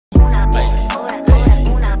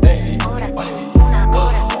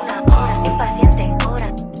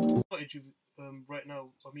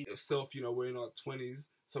I mean, itself, you know, we're in our 20s,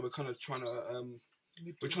 so we're kind of trying to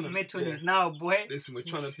we're trying to mid-20s now, boy. Listen, we're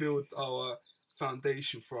trying to build our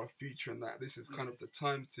foundation for our future, and that this is kind of the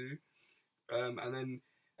time to, and then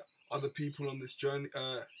other people on this journey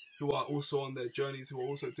who are also on their journeys, who are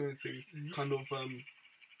also doing things, kind of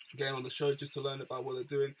getting on the show just to learn about what they're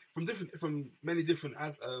doing from many different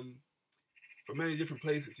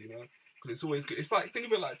places, you know. Because it's always good. It's like, think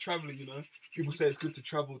of it like traveling, you know. People say it's good to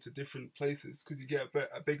travel to different places because you get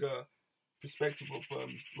a bigger perspective of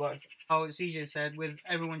life. How CJ said, with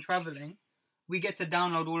everyone traveling, we get to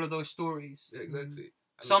download all of those stories. Yeah, exactly.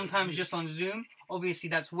 Sometimes just on Zoom. Obviously,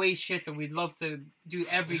 that's way shitter. We'd love to do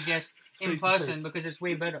every guest in person because it's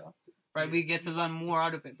way better, right? We get to learn more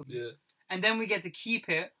out of it. Yeah. And then we get to keep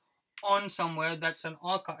it on somewhere that's an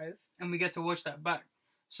archive, and we get to watch that back.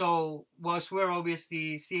 So whilst we're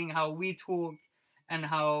obviously seeing how we talk and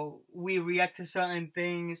how we react to certain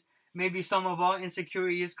things, maybe some of our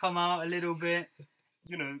insecurities come out a little bit.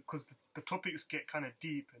 You know, because the topics get kind of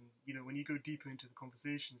deep, and, you know, when you go deeper into the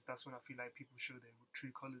conversations, that's when I feel like people show their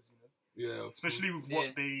true colours, you know? Yeah. Especially with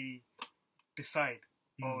what they decide.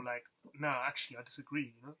 Or like, nah, actually, I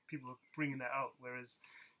disagree, you know? People are bringing that out, whereas,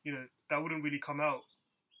 you know, that wouldn't really come out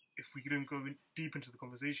if we didn't go deep into the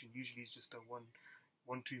conversation. Usually it's just a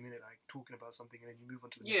 1-2 minute like talking about something, and then you move on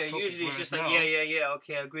to the next topic. Yeah, usually it's just like,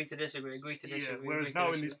 okay, agree to disagree. Whereas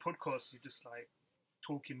now in these podcasts, you're just like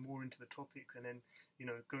talking more into the topic, and then, you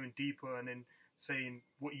know, going deeper, and then saying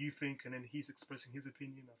what you think, and then he's expressing his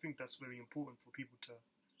opinion. I think that's very important for people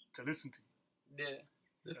to listen to. Yeah.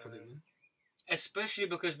 Definitely, man. Especially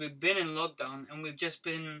because we've been in lockdown, and we've just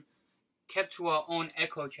been kept to our own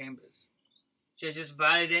echo chambers. Just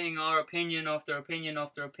validating our opinion after opinion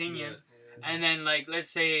after opinion. Yeah. And then, like, let's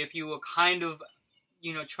say if you were kind of,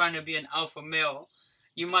 you know, trying to be an alpha male,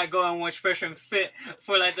 you might go and watch Fresh and Fit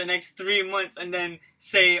for like the next 3 months and then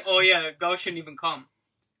say, oh yeah, girls shouldn't even come.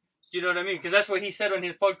 Do you know what I mean? Because that's what he said on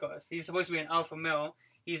his podcast. He's supposed to be an alpha male.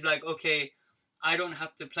 He's like, okay, I don't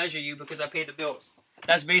have to pleasure you because I pay the bills.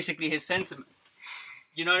 That's basically his sentiment.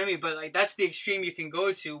 You know what I mean? But like, that's the extreme you can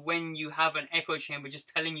go to when you have an echo chamber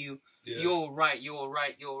just telling you, you're right. You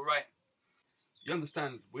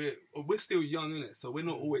understand? We're still young, innit? So we're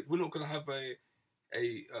not gonna have a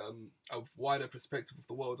wider perspective of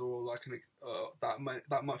the world, or like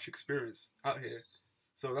that much experience out here.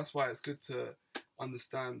 So that's why it's good to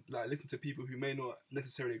understand, like, listen to people who may not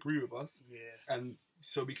necessarily agree with us, and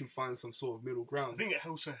so we can find some sort of middle ground. I think it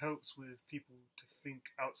also helps with people to think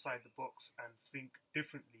outside the box and think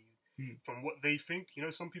differently from what they think. You know,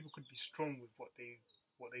 some people could be strong with what they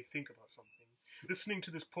think about something. Listening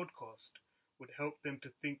to this podcast would help them to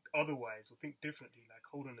think otherwise or think differently. Like,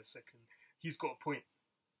 hold on a second, he's got a point.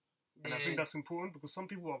 And I think that's important, because some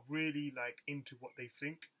people are really like into what they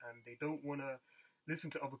think and they don't want to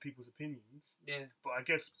listen to other people's opinions. Yeah. But I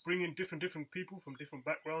guess bringing different people from different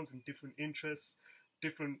backgrounds and different interests,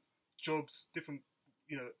 different jobs, different,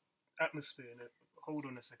 you know, atmosphere. And hold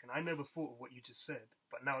on a second, I never thought of what you just said,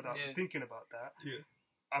 but now that I'm thinking about that,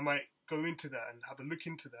 I might go into that and have a look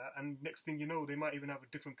into that, and next thing you know, they might even have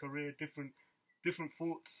a different career, different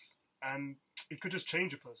thoughts, and it could just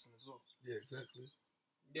change a person as well. Yeah, exactly.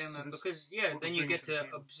 Yeah, man, because then you get to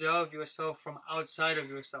observe yourself from outside of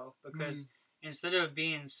yourself, because instead of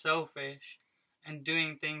being selfish and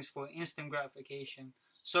doing things for instant gratification,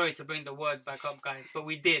 sorry to bring the word back up, guys, but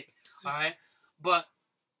we did, alright? But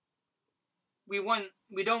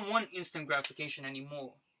we don't want instant gratification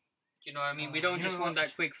anymore. You know what I mean? We don't just want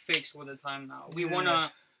that quick fix all the time now. We want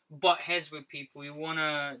to butt heads with people. We want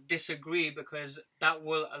to disagree, because that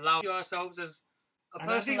will allow ourselves as a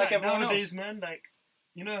person like everyone nowadays, else. Man, like,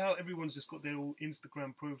 you know how everyone's just got their own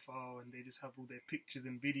Instagram profile and they just have all their pictures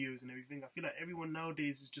and videos and everything? I feel like everyone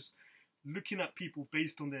nowadays is just looking at people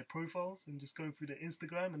based on their profiles and just going through their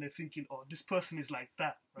Instagram, and they're thinking, oh, this person is like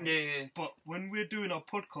that, right? Yeah. But when we're doing our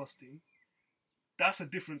podcasting, that's a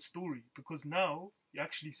different story, because now you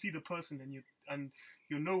actually see the person and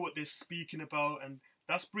you know what they're speaking about, and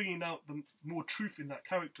that's bringing out the more truth in that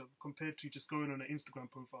character compared to just going on an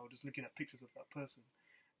Instagram profile, just looking at pictures of that person.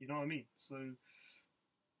 You know what I mean? So,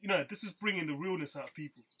 you know, this is bringing the realness out of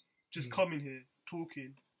people. Just coming here,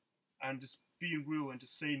 talking, and just being real and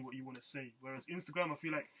just saying what you want to say. Whereas Instagram, I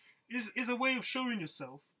feel like, is a way of showing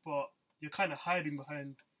yourself, but you're kind of hiding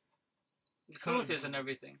behind the filters and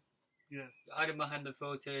everything. Yeah. You're hiding behind the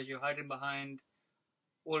filters, you're hiding behind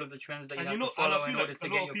all of the trends that you have to follow in order to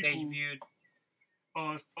get your page viewed.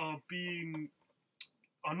 Are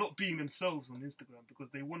not being themselves on Instagram, because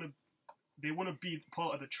they want to they want to be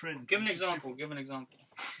part of the trend. Give an which is example. different. Give an example.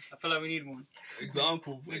 I feel like we need one.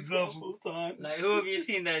 Example time. Like, who have you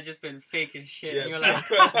seen that has just been fake as shit? Yeah, And you're like,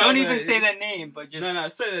 but- don't even say their name, but just... No,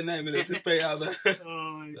 say their name and it's just pay out there.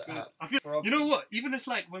 Oh my The god! app. I feel, you know what? Even it's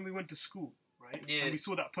like when we went to school, right? Yeah. And we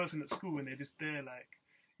saw that person at school, and they're just there, like,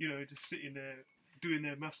 you know, just sitting there doing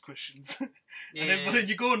their maths questions. Yeah, And then, but then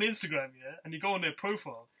you go on Instagram, yeah, and you go on their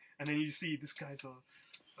profile, and then you see this guy's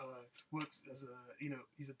works as a, you know,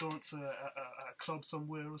 he's a dancer at a club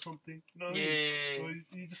somewhere or something. You know what I mean? yeah. Or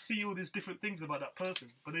you just see all these different things about that person,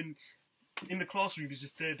 but then in the classroom he's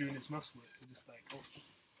just there doing his maths work. You're just like, oh,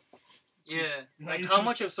 Yeah. You Like, know, how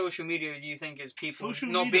much of social media do you think is people Social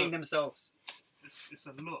not media- being themselves? it's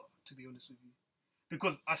a lot, to be honest with you,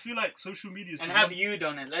 because I feel like social media is And have you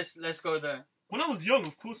done it? Let's go there. when I was young,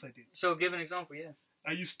 of course I did. So give an example, yeah.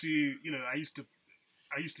 I used to, you know, I used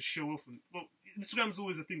to show off, and well, Instagram's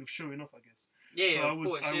always a thing of showing off, I guess. Yeah, So yeah, I of was-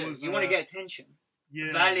 course. I Yeah. was, You want to uh, get attention.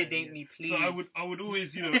 Yeah, Validate yeah. me, please. So I would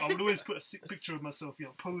always, you know, I would always put a sick picture of myself, you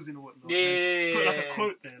know, posing or whatnot. Yeah, and yeah, put like yeah, a yeah.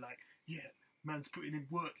 quote there, like, yeah, man's putting in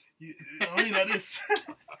work. You know what I mean, like this.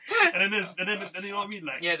 and then you know what I mean,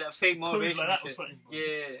 like, Yeah, that fake pose motivation like that or shit. something. bro.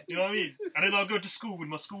 Yeah. You know what I mean? And then I'll go to school with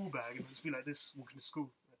my school bag and I'll just be like this, walking to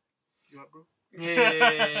school. You right, bro? Yeah.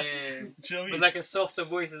 Do you know what I mean? With like a softer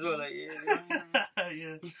voice as well, like yeah. yeah.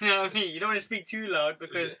 You know what I mean? You don't want to speak too loud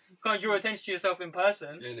because you can't draw attention to yourself in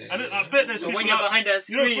person. And then I bet there's So people when you're out- behind that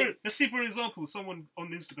you know, screen, let's see for example, someone on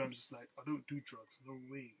Instagram is just like, I don't do drugs, no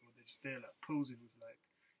way, or they're just there like posing with like,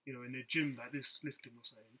 you know, in their gym like this, lifting or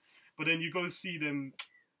something. But then you go see them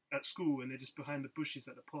at school and they're just behind the bushes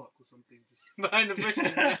at the park or something, just behind the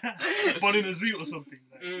bushes. but in a zoo or something.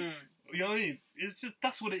 Like, Mm. You know what I mean? It's just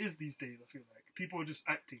that's what it is these days. I feel like people are just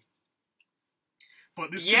acting.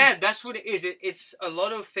 But this Yeah, thing, that's what it is. It's a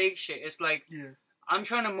lot of fake shit. It's like yeah, I'm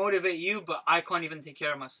trying to motivate you, but I can't even take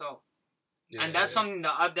care of myself. And that's something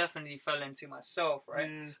that I've definitely fell into myself, right?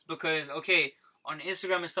 yeah, Because, okay, on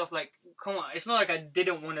Instagram and stuff, like, come on, it's not like I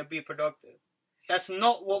didn't want to be productive. That's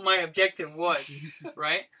not what my objective was,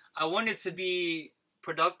 right? I wanted to be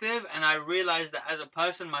productive, and I realized that as a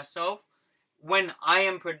person myself, when I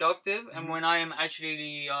am productive and when I am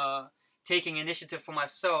actually taking initiative for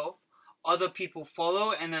myself, other people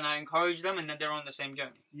follow, and then I encourage them, and then they're on the same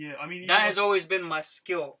journey. yeah. I mean, That has always been my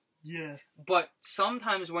skill. yeah, But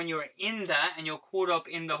sometimes when you're in that and you're caught up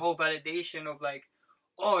in the whole validation of like,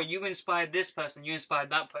 oh, you inspired this person, you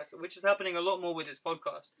inspired that person, which is happening a lot more with this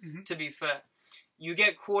podcast, Mhm. to be fair. You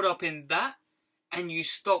get caught up in that and you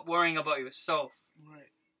stop worrying about yourself.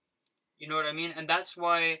 right. You know what I mean? And that's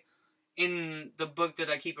why in the book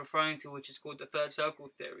that I keep referring to, which is called The Third Circle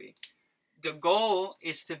Theory, the goal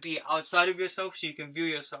is to be outside of yourself so you can view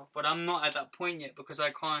yourself. But I'm not at that point yet because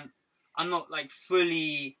I'm not like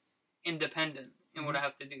fully independent in what I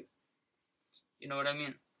have to do. You know what I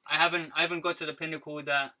mean? I haven't got to the pinnacle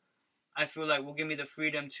that I feel like will give me the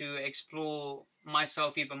freedom to explore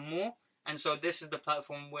myself even more. And so this is the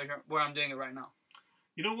platform where I'm doing it right now.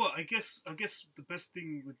 You know what? I guess the best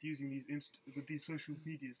thing with using these social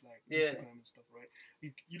medias like Yeah. Instagram and stuff, right?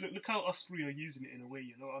 You look how us three are using it in a way.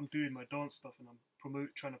 You know, I'm doing my dance stuff and I'm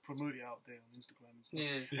trying to promote it out there on Instagram and stuff.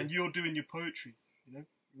 Yeah. And you're doing your poetry, you know,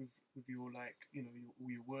 with your like, you know,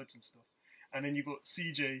 all your words and stuff. And then you got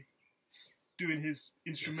CJ doing his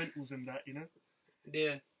instrumentals and that, you know.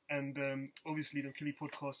 Yeah. And obviously the Killy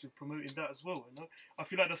podcast, you're promoting that as well. You know, I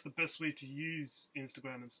feel like that's the best way to use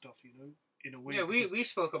Instagram and stuff. You know, in a way. Yeah, because- we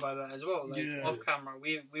spoke about that as well. Like Yeah. off camera,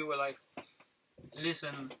 we were like,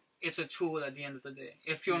 listen, it's a tool at the end of the day.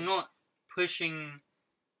 If you're not pushing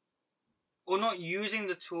or not using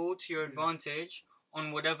the tool to your advantage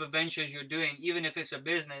on whatever ventures you're doing, even if it's a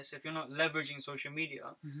business, if you're not leveraging social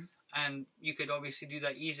media, Mhm. and you could obviously do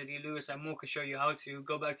that easily. Lewis and Mo could show you how to.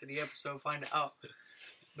 Go back to the episode, find it out.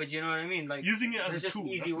 But you know what I mean? Like using it as there's a just tool.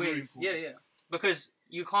 easy That's very ways. important. Yeah. Because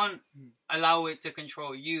you can't allow it to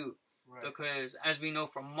control you. Right. Because as we know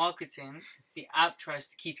from marketing, the app tries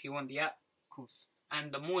to keep you on the app. Of course.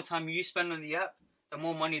 And the more time you spend on the app, the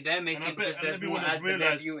more money they're making bet- because and there's more everyone has ads that they're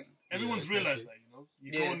realised- viewing. Everyone's exactly. realised that, you know.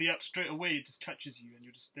 You go Yeah. on the app straight away, it just catches you, and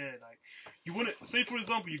you're just there. Like, you want to say, for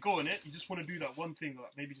example, you go on it, you just want to do that one thing,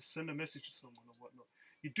 like maybe just send a message to someone or whatnot.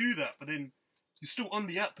 You do that, but then you're still on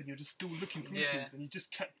the app and you're just still looking through Yeah. things, and you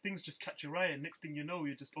just things just catch your eye, and next thing you know,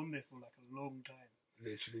 you're just on there for like a long time.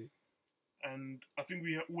 Literally. And I think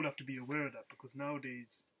we all have to be aware of that because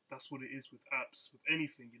nowadays that's what it is with apps, with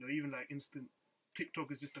anything, you know, even like instant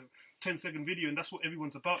TikTok is just a 10-second video, and that's what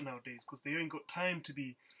everyone's about nowadays because they ain't got time to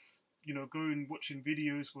be, you know, going watching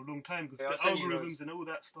videos for a long time because Yeah, the I'll send you algorithms those. and all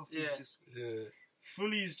that stuff Yeah. is just, Yeah.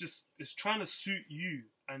 fully is trying to suit you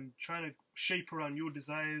and trying to shape around your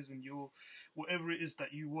desires and your whatever it is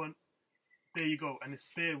that you want. There you go, and it's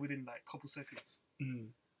there within like a couple seconds.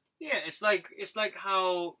 Yeah, it's like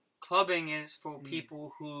how clubbing is for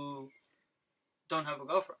people who don't have a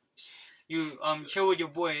girlfriend. You chill with your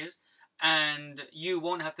boys, and you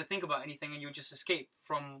won't have to think about anything, and you'll just escape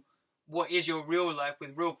from what is your real life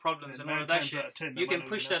with real problems and all of that shit. 10, you can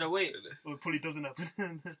push that away. Or it probably doesn't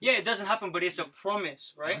happen. Yeah, it doesn't happen, but it's a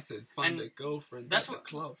promise, right? I said find a girlfriend. That's at what the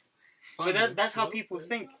club. But that's how people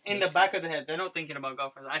think in the back of the head. They're not thinking about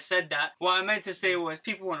girlfriends. I said that. What I meant to say was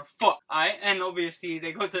people want to fuck, alright? And obviously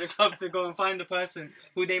they go to the club to go and find the person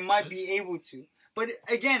who they might be able to. But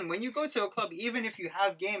again, when you go to a club, even if you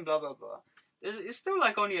have game, blah, blah, blah, it's still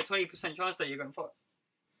like only a 20% chance that you're going to fuck.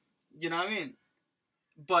 You know what I mean?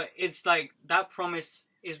 But it's like that promise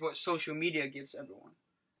is what social media gives everyone.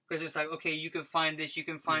 Because it's like, okay, you can find this, you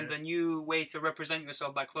can find a new way to represent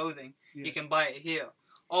yourself by clothing. Yeah. You can buy it here.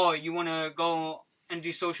 Oh, you want to go and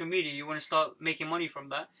do social media, you want to start making money from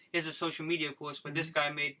that. Here's a social media course, but this guy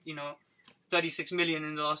made, 36 million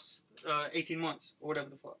in the last 18 months, or whatever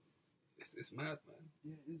the fuck. It's mad,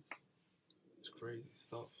 man. Yeah, it's crazy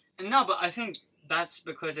stuff. And no, but I think that's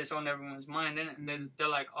because it's on everyone's mind, isn't it? They're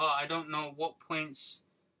like, oh, I don't know what points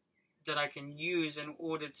that I can use in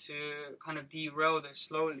order to kind of derail this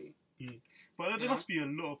slowly. But there must be a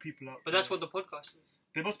lot of people out there. But that's what the podcast is.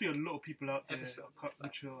 There must be a lot of people out there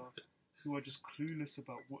who are just clueless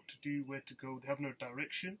about what to do, where to go. They have no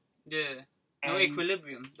direction. Yeah. No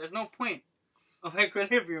equilibrium. There's no point of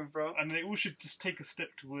equilibrium, bro. And they all should just take a step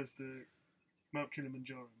towards the Mount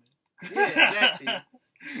Kilimanjaro, man. Yeah, exactly.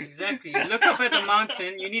 Exactly. Look up at the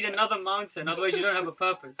mountain. You need another mountain, otherwise you don't have a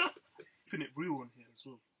purpose. Keeping it real on here as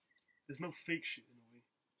well. There's no fake shit in a way.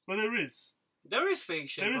 Well, there is. There is fake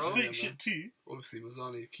shit, There is bro. fake shit too. Obviously,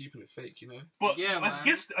 Mazani keeping it fake, But yeah, man. I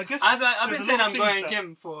guess. I've been saying I'm going to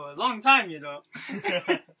gym for a long time,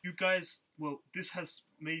 You guys, this has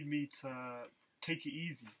made me to take it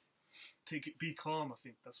easy, be calm. I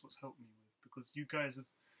think that's what's helped me with, because you guys have.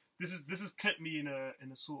 This has kept me in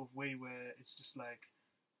a sort of way where it's just like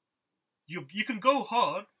you can go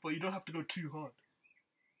hard, but you don't have to go too hard.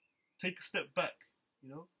 Take a step back,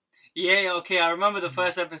 Yeah, okay, I remember the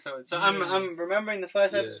first episode. So I'm remembering the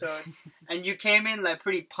first episode, and you came in like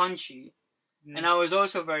pretty punchy, and I was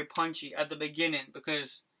also very punchy at the beginning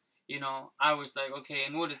because, I was like, okay,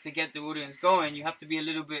 in order to get the audience going, you have to be a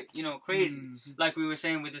little bit, crazy, like we were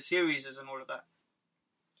saying with the series and all of that.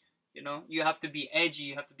 You have to be edgy,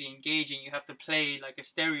 you have to be engaging, you have to play like a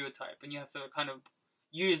stereotype, and you have to kind of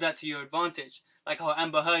use that to your advantage. Like how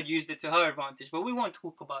Amber Heard used it to her advantage, but we won't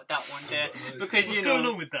talk about that one there because what's going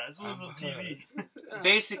on with that? It's always on TV.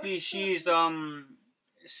 Basically, she's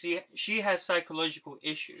she has psychological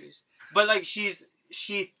issues, but like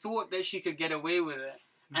she thought that she could get away with it,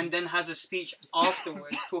 and then has a speech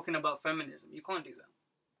afterwards talking about feminism. You can't do that.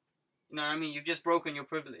 You know what I mean? You've just broken your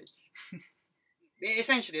privilege.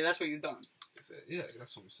 Essentially, that's what you've done. Yeah,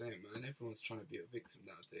 that's what I'm saying, man. Everyone's trying to be a victim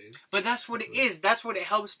nowadays. But that's what it is. That's what it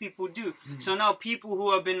helps people do. So now people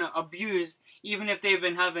who have been abused, even if they've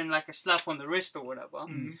been having like a slap on the wrist or whatever,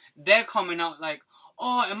 they're coming out like,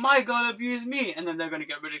 oh, and my girl abused me. And then they're going to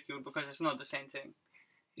get ridiculed because it's not the same thing.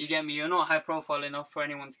 You get me? You're not high profile enough for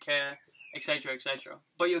anyone to care, etc., etc.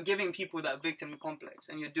 But you're giving people that victim complex,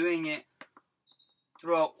 and you're doing it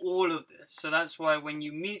throughout all of this. So that's why when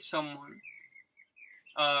you meet someone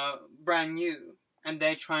brand new and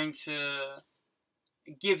they're trying to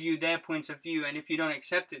give you their points of view, and if you don't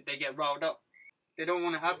accept it, they get riled up. They don't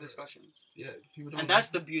want to have discussions. Yeah, people don't. And that's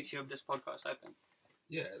the beauty of this podcast, I think.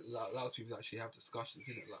 Yeah, it allows people to actually have discussions,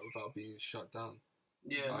 innit? Like without being shut down.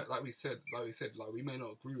 Yeah. Like we said, we may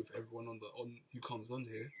not agree with everyone on who comes on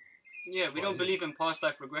here. Yeah, we don't believe in past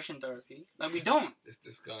life regression therapy. Like we don't.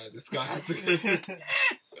 This guy had to.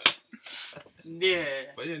 Yeah.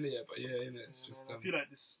 But yeah, it's just. I feel like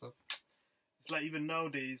this. It's like even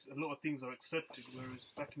nowadays, a lot of things are accepted, whereas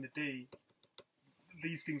back in the day,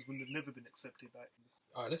 these things would have never been accepted.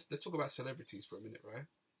 All right, let's talk about celebrities for a minute, right?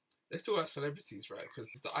 Let's talk about celebrities, right? Because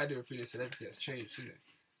the idea of being a celebrity has changed, isn't it?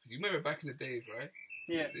 Because you remember back in the days, right?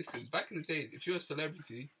 Yeah. Listen, back in the days, if you're a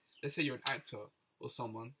celebrity, let's say you're an actor or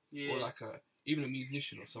someone, or like even a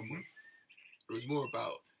musician or someone, it was more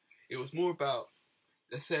about.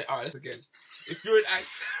 Let's say, all right, let's again. If you're an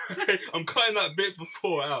actor, I'm cutting that bit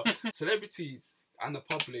before out. Celebrities and the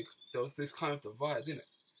public, there was this kind of divide, didn't it?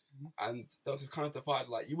 And there was this kind of divide,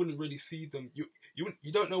 like you wouldn't really see them.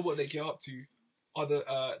 You don't know what they get up to.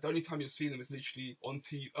 The only time you'll see them is literally on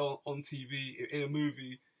TV, in a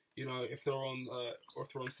movie. If they're on or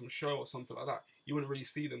if they're on some show or something like that, you wouldn't really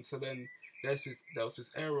see them. So then there was this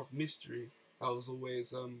air of mystery that was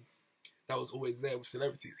always there with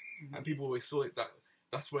celebrities, and people always saw it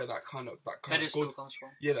that's where that kind of pedestal God, comes from.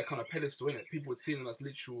 yeah, that kind of pedestal in it. People would see them as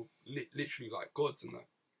literally like gods and that.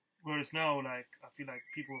 Whereas now, like, I feel like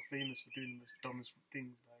people are famous for doing the most dumbest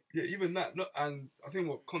things. Like, yeah, even that. No, and I think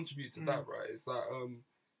what contributes to that, right, is that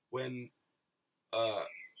when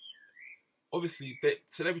obviously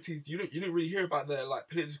celebrities, you don't really hear about their like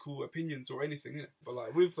political opinions or anything, innit? But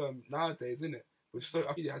like with nowadays, innit? I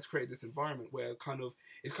think it has created this environment where it's kind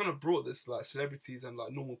of brought this like celebrities and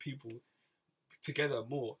like normal people together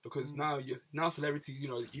more, because now celebrities, you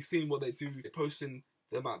know, you're seeing what they do. They're posting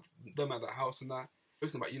them at that house and that,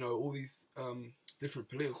 posting about, you know, all these different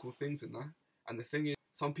political things and that. And the thing is,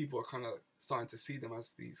 some people are kind of starting to see them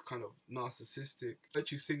as these kind of narcissistic,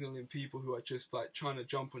 virtue signaling people who are just like trying to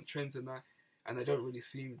jump on trends and that, and they don't really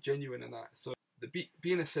seem genuine in that. So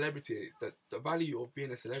being a celebrity, the value of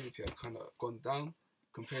being a celebrity has kind of gone down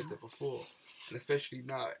compared to before, and especially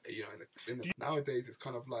now, you know, nowadays it's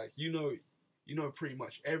kind of like you know pretty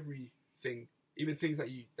much everything, even things that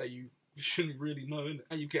you shouldn't really know, innit?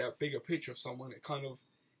 And you get a bigger picture of someone, it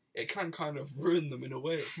can kind of ruin them in a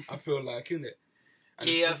way. I feel like, innit?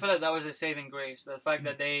 Yeah, I feel like that was a saving grace. The fact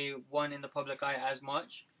that they weren't in the public eye as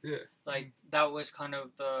much. Yeah. Like, that was kind of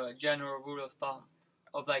the general rule of thumb.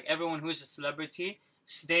 Of, like, everyone who's a celebrity,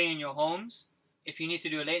 stay in your homes. If you need to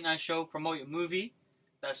do a late night show, promote your movie,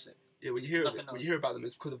 that's it. Yeah, when you hear about them,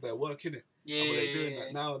 it's because of their work, innit? Yeah, and they're doing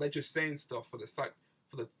that. Now they're just saying stuff for this fact.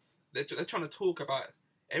 They're trying to talk about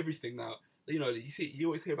everything now. You know, you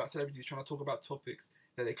always hear about celebrities trying to talk about topics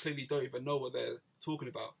that they clearly don't even know what they're talking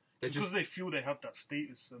about. Because they feel they have that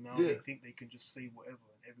status, so now they think they can just say whatever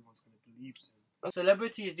and everyone's going to believe them.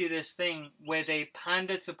 Celebrities do this thing where they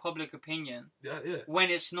pander to public opinion when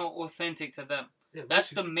it's not authentic to them. Yeah, that's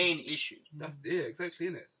the main issue. Exactly,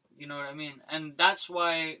 innit? You know what I mean? And that's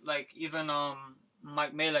why, like, even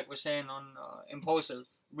Mike Malek was saying on Impulsive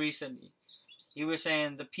recently, he was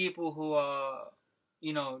saying the people who are,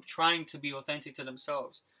 you know, trying to be authentic to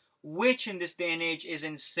themselves, which in this day and age is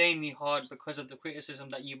insanely hard because of the criticism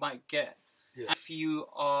that you might get. Yeah. If you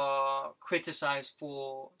are criticized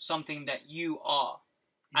for something that you are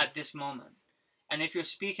at this moment, and if you're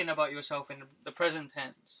speaking about yourself in the present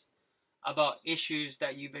tense, about issues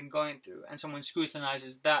that you've been going through, and someone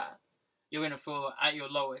scrutinizes that, you're going to feel at your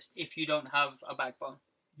lowest if you don't have a backbone.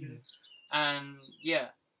 Yeah. And yeah,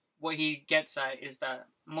 what he gets at is that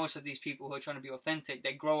most of these people who are trying to be authentic,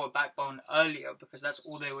 they grow a backbone earlier because that's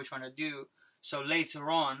all they were trying to do. So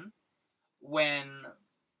later on, when,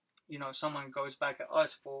 you know, someone goes back at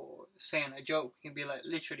us for saying a joke, he can be like,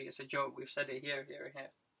 literally, it's a joke. We've said it here, here, and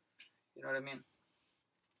here. You know what I mean?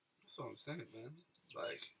 That's what I'm saying, man.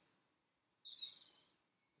 Like,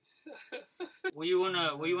 what you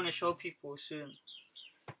wanna show people soon?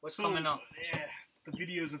 What's coming up? Yeah, the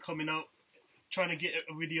videos are coming out. Trying to get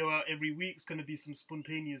a video out every week. It's gonna be some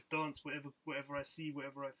spontaneous dance, whatever I see,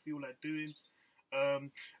 whatever I feel like doing.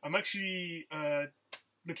 I'm actually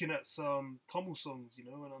looking at some Tamil songs, you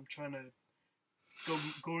know, and I'm trying to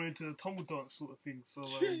go into the Tamil dance sort of thing. So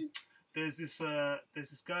there's this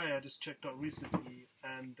guy I just checked out recently,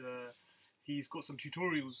 and he's got some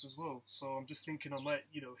tutorials as well. So I'm just thinking I might,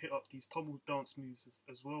 you know, hit up these Tamil dance moves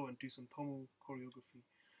as well and do some Tamil choreography.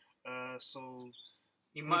 So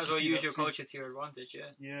you might as well use your culture to your advantage,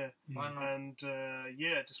 yeah. Yeah, why not? And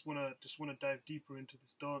just wanna dive deeper into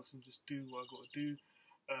this dance and just do what I gotta do.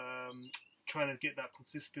 Trying to get that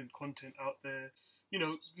consistent content out there. You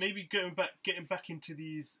know, maybe getting back into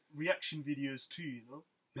these reaction videos too. You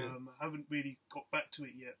know, I haven't really got back to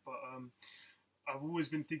it yet, but I've always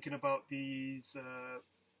been thinking about these,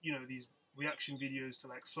 you know, these reaction videos to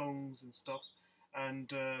like songs and stuff. And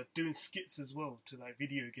doing skits as well to like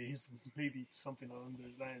video games and maybe something along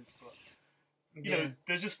those lines. But you know,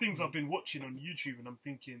 there's just things I've been watching on YouTube, and I'm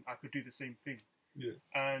thinking I could do the same thing. Yeah.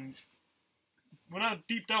 And when I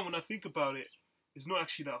think about it, it's not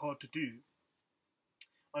actually that hard to do.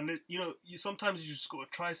 And you know, sometimes you just got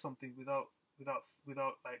to try something without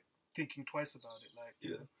like thinking twice about it. Like, you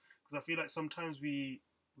know, because I feel like sometimes we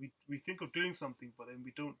think of doing something, but then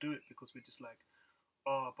we don't do it because we're just like,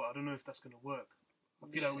 oh, but I don't know if that's gonna work. I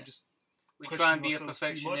feel like we try and be a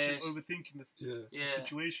perfectionist, and overthinking the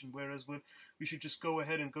situation. Whereas we should just go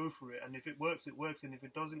ahead and go for it. And if it works, it works. And if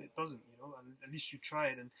it doesn't, it doesn't. You know, and at least you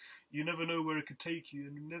tried. And you never know where it could take you,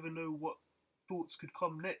 and you never know what thoughts could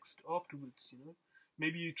come next afterwards. You know,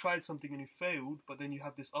 maybe you tried something and you failed, but then you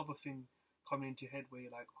have this other thing coming into your head where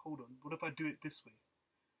you're like, hold on, what if I do it this way?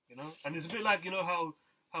 You know, and it's a bit like, you know, how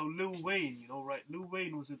Lil Wayne, you know, right? Lil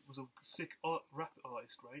Wayne was a sick rap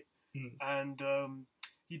artist, right? And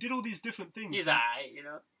he did all these different things. He's alright, you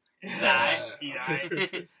know. Yeah. And,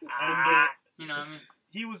 And you know what I mean?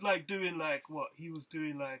 he was like doing like what? He was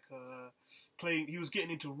doing like playing. He was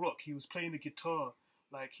getting into rock. He was playing the guitar.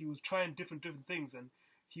 Like he was trying different things, and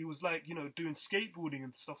he was like doing skateboarding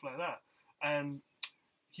and stuff like that. And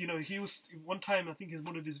he was one time, I think in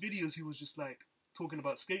one of his videos, he was just like talking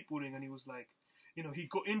about skateboarding, and he was like, he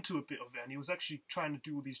got into a bit of it, and he was actually trying to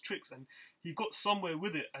do all these tricks, and he got somewhere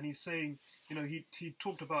with it. And he's saying, he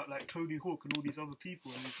talked about like Tony Hawk and all these other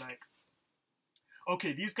people, and he's like,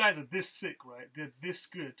 okay, these guys are this sick, right? They're this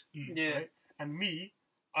good, Yeah. right? And me,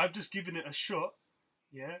 I've just given it a shot,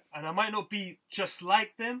 yeah. And I might not be just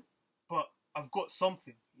like them, but I've got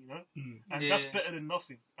something, and that's better than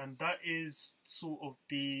nothing. And that is sort of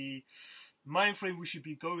the mind frame we should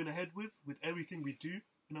be going ahead with everything we do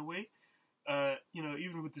in a way.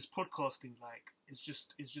 Even with this podcasting, like it's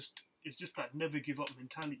just that never give up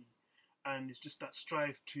mentality, and it's just that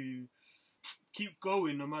strive to keep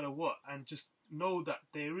going no matter what, and just know that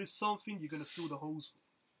there is something you're gonna fill the holes for.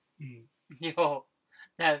 Yo,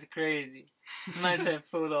 that's crazy. Man said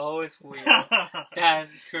fill the holes for you.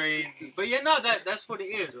 That's crazy. But yeah, no, that's what it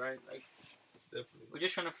is, right? Like, Definitely. we're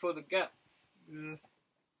just trying to fill the gap. Yeah.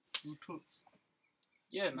 Who talks?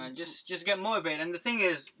 Yeah, man, just get motivated. And the thing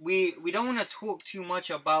is, we don't want to talk too much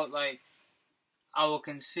about like our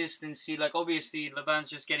consistency. Like, obviously, Levan's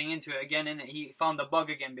just getting into it again, and he found the bug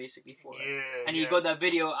again, basically, for it. Yeah. And he got that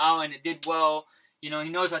video out, and it did well. He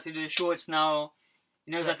knows how to do the shorts now.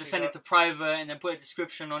 He knows how to send it to private and then put a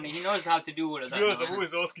description on it. He knows how to do all of that. To be honest, now, I'm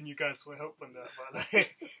always asking you guys for help on that, but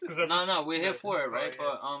like, no, we're here for it, right?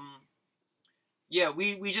 Yeah. But yeah,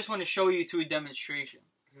 we just want to show you through demonstration.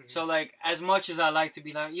 Mm-hmm. So like, as much as I like to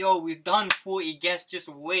be like, yo, we've done 40 guests, just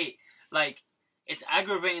wait. Like, it's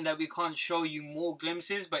aggravating that we can't show you more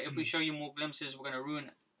glimpses, but if we show you more glimpses, we're gonna ruin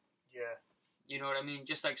it. Yeah. You know what I mean?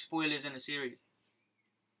 Just like spoilers in a series.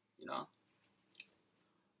 Exactly.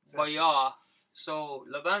 But yeah, so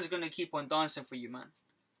Levan's gonna keep on dancing for you, man.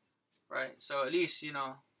 Right? So at least,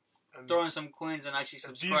 throw in some coins and actually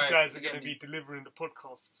subscribe. These guys are gonna be delivering the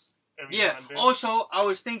podcasts. Yeah. Also, I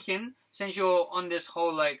was thinking, since you're on this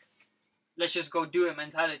whole like, let's just go do it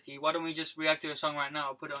mentality, why don't we just react to a song right now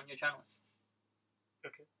and put it on your channel?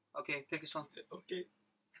 Okay. Okay, pick a song. Okay.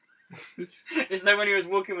 It's like when he was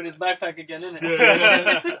walking with his backpack again, isn't it?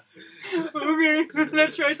 Yeah. Okay,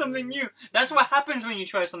 let's try something new. That's what happens when you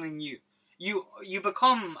try something new. You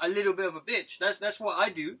become a little bit of a bitch. That's what I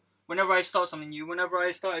do whenever I start something new. Whenever I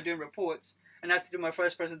started doing reports and I had to do my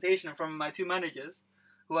first presentation in front of my two managers,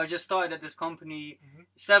 who I just started at this company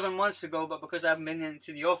 7 months ago, but because I haven't been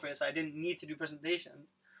into the office, I didn't need to do presentations.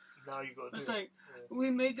 Now you got to do It's it. like,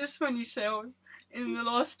 we made this many sales in the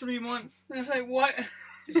last 3 months. And it's like, what?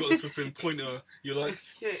 You got a flipping pointer. You're like,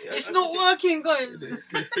 yeah, It's not working, guys.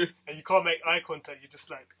 And you can't make eye contact. You're just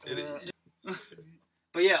like.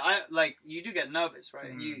 But yeah, you do get nervous,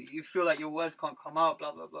 right? You feel like your words can't come out,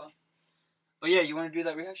 blah, blah, blah. But yeah, you want to do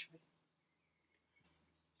that reaction?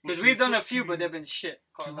 Because we've done a few, but they've been shit.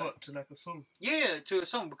 To what? To like a song? Yeah, to a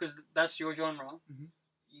song, because that's your genre.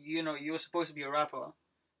 Mm-hmm. You're supposed to be a rapper.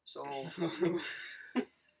 So...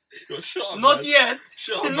 Shut up, Not man. yet.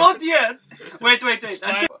 Shut up, Not yet. Wait.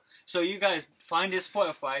 Spotify. So you guys find his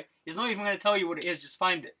Spotify. He's not even going to tell you what it is. Just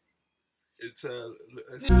find it. It's